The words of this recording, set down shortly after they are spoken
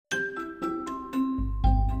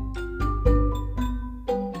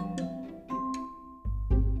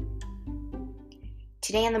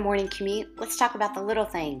Today on the morning commute, let's talk about the little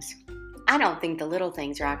things. I don't think the little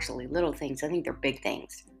things are actually little things. I think they're big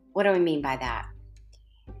things. What do I mean by that?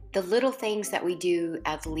 The little things that we do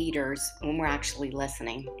as leaders when we're actually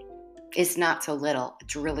listening is not so little.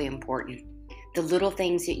 It's really important. The little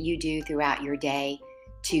things that you do throughout your day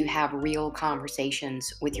to have real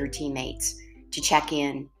conversations with your teammates, to check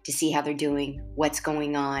in, to see how they're doing, what's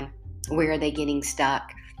going on, where are they getting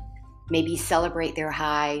stuck, maybe celebrate their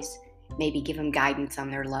highs, maybe give them guidance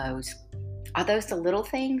on their lows. Are those the little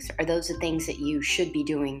things, or those the things that you should be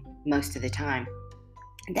doing most of the time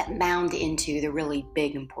that mound into the really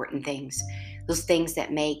big important things? Those things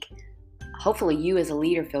that make hopefully you as a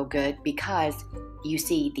leader feel good because you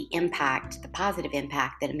see the impact, the positive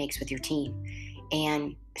impact that it makes with your team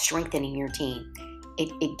and strengthening your team.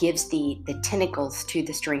 It gives the tentacles to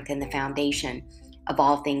the strength and the foundation of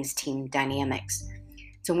all things team dynamics.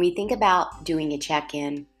 So when we think about doing a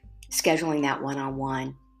check-in, scheduling that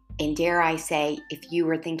one-on-one, and dare I say, if you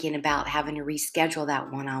were thinking about having to reschedule that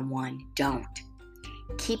one-on-one, don't.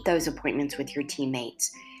 Keep those appointments with your teammates.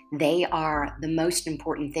 They are the most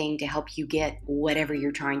important thing to help you get whatever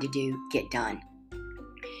you're trying to do get done.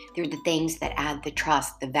 They're the things that add the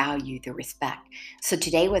trust, the value, the respect. So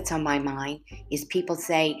today what's on my mind is people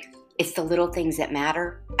say, it's the little things that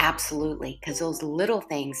matter. Absolutely, because those little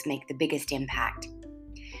things make the biggest impact.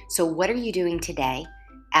 So what are you doing today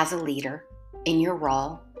as a leader in your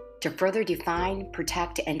role to further define,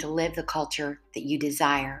 protect, and to live the culture that you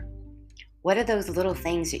desire? What are those little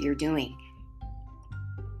things that you're doing?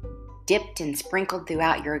 Dipped and sprinkled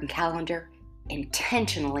throughout your calendar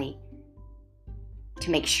intentionally to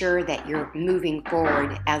make sure that you're moving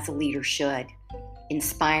forward as a leader should,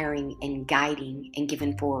 inspiring and guiding and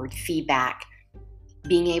giving forward feedback,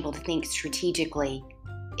 being able to think strategically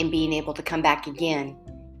and being able to come back again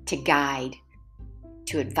to guide,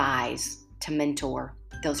 to advise, to mentor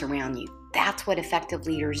those around you. That's what effective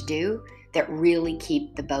leaders do that really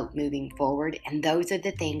keep the boat moving forward. And those are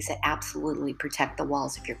the things that absolutely protect the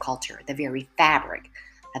walls of your culture, the very fabric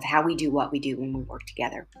of how we do what we do when we work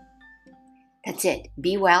together. That's it.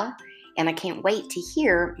 Be well. And I can't wait to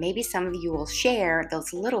hear, maybe some of you will share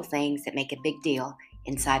those little things that make a big deal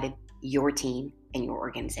inside of your team and your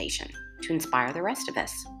organization to inspire the rest of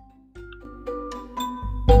us.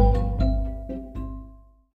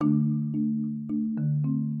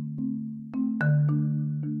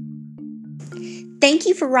 Thank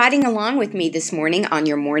you for riding along with me this morning on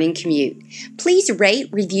your morning commute. Please rate,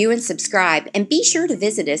 review, and subscribe, and be sure to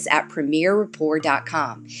visit us at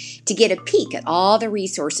premierrapport.com to get a peek at all the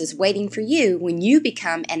resources waiting for you when you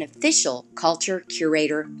become an official Culture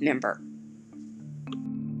Curator member.